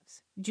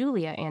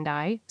Julia and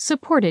I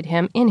supported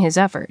him in his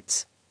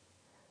efforts.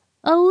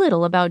 A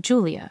little about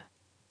Julia.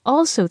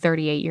 Also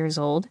 38 years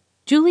old,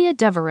 Julia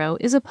Devereaux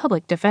is a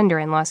public defender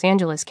in Los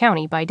Angeles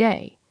County by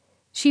day.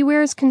 She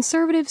wears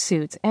conservative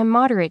suits and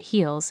moderate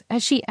heels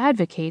as she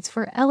advocates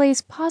for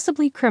LA's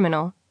possibly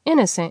criminal,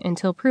 innocent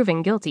until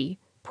proven guilty,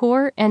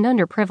 poor and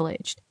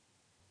underprivileged.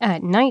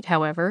 At night,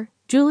 however,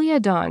 Julia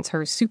dons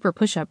her super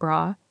push-up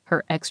bra,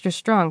 her extra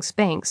strong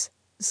Spanx,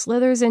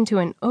 slithers into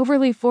an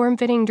overly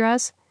form-fitting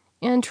dress,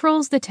 and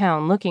trolls the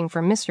town looking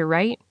for Mr.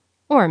 Right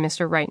or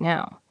Mr. Right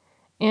Now.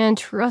 And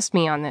trust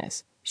me on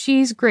this,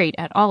 she's great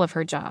at all of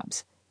her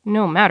jobs,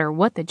 no matter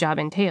what the job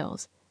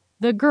entails.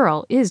 The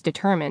girl is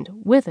determined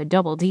with a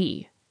double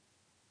D.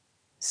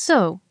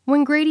 So,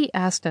 when Grady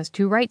asked us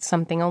to write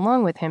something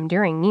along with him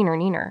during Neener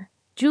Neener,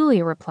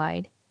 Julia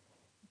replied,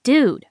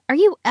 "Dude, are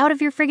you out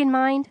of your friggin'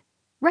 mind?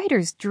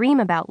 Writers dream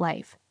about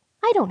life.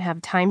 I don't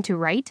have time to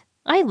write.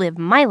 I live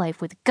my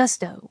life with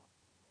gusto."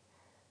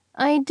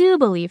 "I do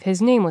believe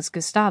his name was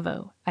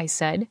Gustavo," I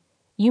said.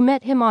 "You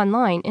met him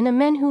online in a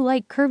Men Who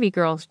Like Curvy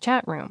Girls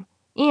chat room,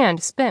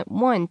 and spent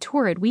one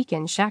torrid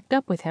weekend shacked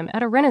up with him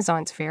at a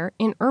Renaissance fair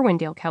in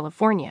Irwindale,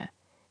 California.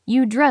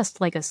 You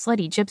dressed like a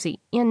slutty gypsy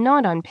and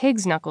gnawed on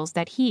pig's knuckles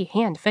that he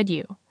hand-fed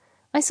you.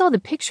 I saw the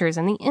pictures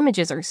and the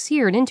images are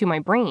seared into my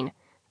brain.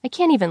 I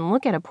can't even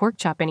look at a pork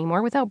chop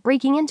anymore without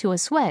breaking into a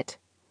sweat."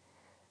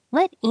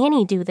 "Let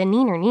Annie do the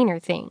Neener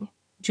Neener thing,"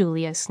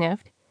 Julia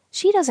sniffed.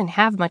 "She doesn't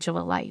have much of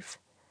a life."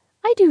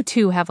 "I do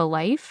too have a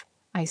life,"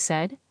 I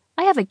said.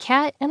 "I have a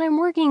cat and I'm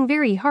working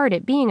very hard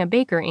at being a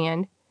baker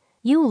and—"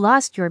 "You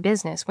lost your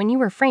business when you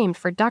were framed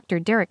for Dr.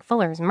 Derek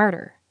Fuller's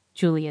murder,"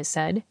 Julia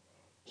said.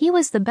 "He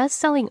was the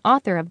best-selling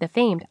author of the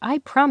famed I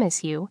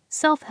Promise You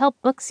self-help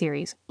book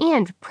series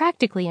and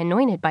practically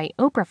anointed by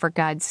Oprah for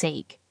God's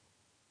sake."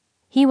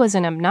 "He was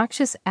an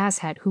obnoxious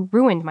asshat who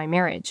ruined my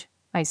marriage,"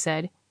 I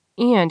said,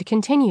 "and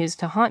continues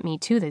to haunt me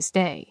to this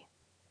day."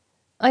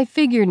 "I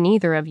figured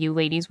neither of you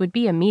ladies would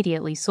be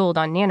immediately sold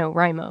on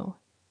NaNoWriMo,"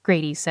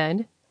 Grady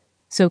said.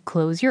 "So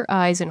close your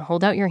eyes and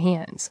hold out your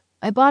hands.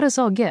 I bought us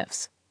all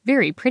gifts.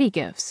 Very pretty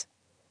gifts."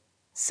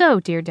 "So,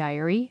 dear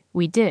diary,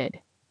 we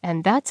did.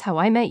 And that's how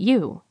I met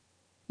you.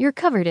 You're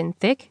covered in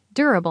thick,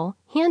 durable,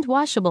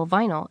 hand-washable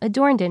vinyl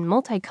adorned in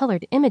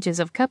multicolored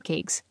images of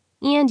cupcakes.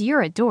 And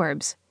you're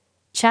adorbs.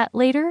 Chat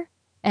later.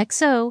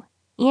 XO,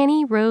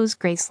 Annie Rose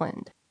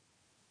Graceland.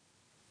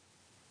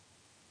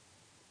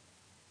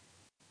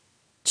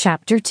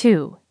 Chapter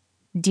 2.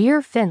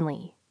 Dear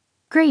Finley.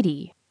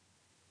 Grady.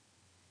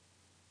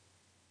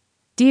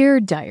 Dear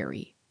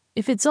Diary,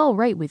 if it's all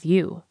right with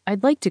you,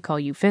 I'd like to call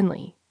you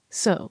Finley.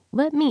 So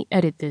let me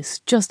edit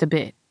this just a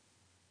bit.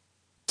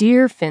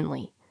 Dear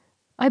Finley,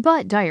 I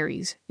bought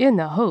Diaries in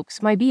the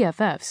hopes my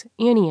BFFs,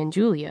 Annie and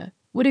Julia,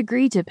 would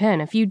agree to pen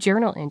a few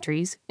journal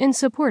entries in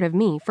support of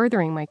me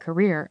furthering my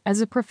career as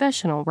a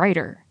professional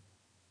writer.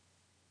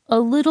 A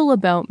little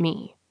about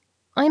me.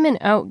 I'm an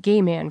out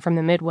gay man from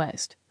the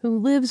Midwest who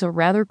lives a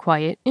rather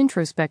quiet,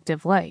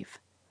 introspective life.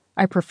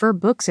 I prefer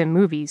books and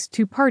movies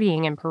to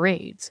partying and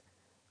parades.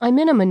 I'm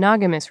in a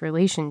monogamous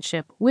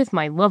relationship with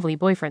my lovely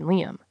boyfriend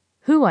Liam,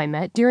 who I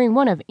met during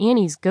one of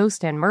Annie's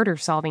ghost and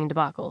murder-solving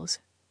debacles.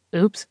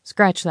 Oops,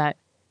 scratch that.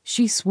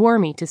 She swore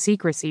me to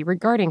secrecy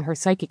regarding her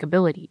psychic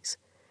abilities.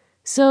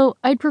 So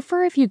I'd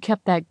prefer if you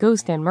kept that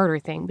ghost and murder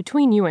thing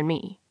between you and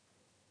me.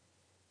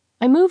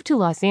 I moved to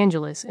Los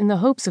Angeles in the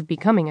hopes of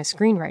becoming a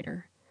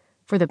screenwriter.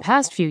 For the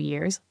past few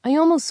years, I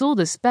almost sold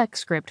a spec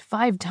script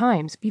 5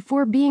 times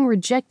before being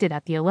rejected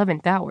at the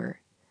 11th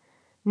hour.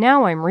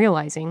 Now I'm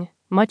realizing,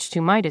 much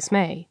to my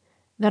dismay,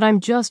 that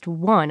I'm just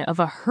one of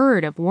a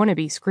herd of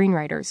wannabe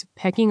screenwriters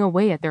pecking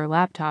away at their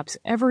laptops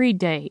every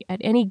day at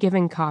any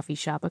given coffee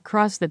shop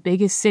across the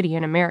biggest city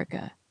in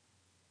America.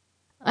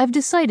 I've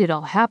decided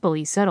I'll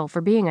happily settle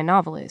for being a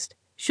novelist,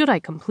 should I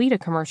complete a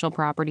commercial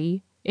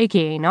property,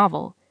 aka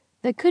novel,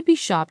 that could be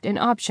shopped and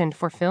optioned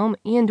for film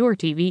and/or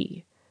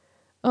TV.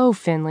 Oh,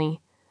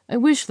 Finley, I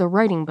wish the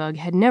writing bug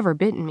had never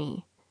bitten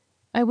me.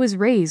 I was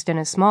raised in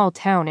a small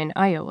town in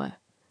Iowa,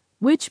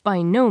 which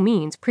by no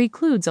means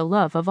precludes a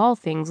love of all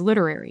things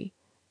literary.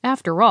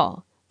 After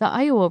all, the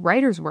Iowa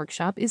Writers'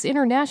 Workshop is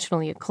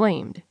internationally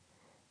acclaimed.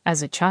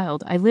 As a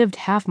child, I lived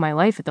half my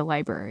life at the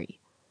library.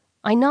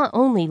 I not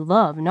only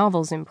love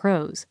novels and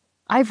prose,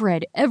 I've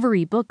read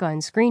every book on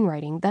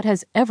screenwriting that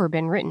has ever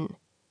been written.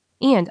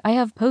 And I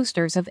have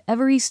posters of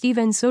every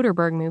Steven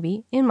Soderbergh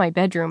movie in my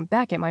bedroom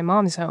back at my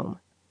mom's home.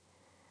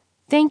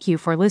 Thank you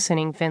for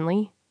listening,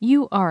 Finley.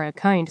 You are a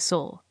kind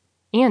soul.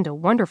 And a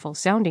wonderful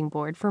sounding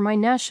board for my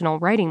National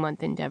Writing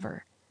Month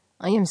endeavor.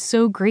 I am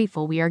so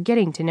grateful we are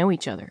getting to know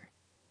each other.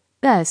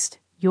 Best,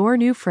 your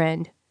new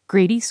friend,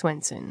 Grady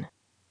Swenson.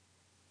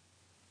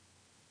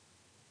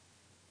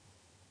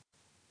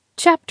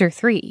 Chapter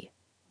 3.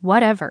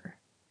 Whatever.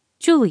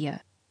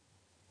 Julia.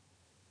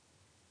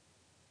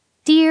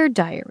 Dear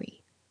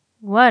Diary.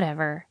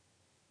 Whatever.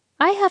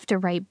 I have to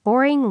write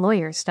boring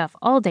lawyer stuff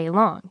all day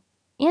long,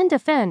 and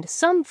defend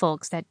some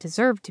folks that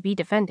deserve to be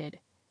defended,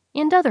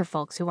 and other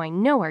folks who I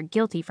know are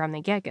guilty from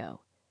the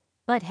get-go.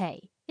 But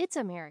hey, it's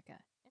America.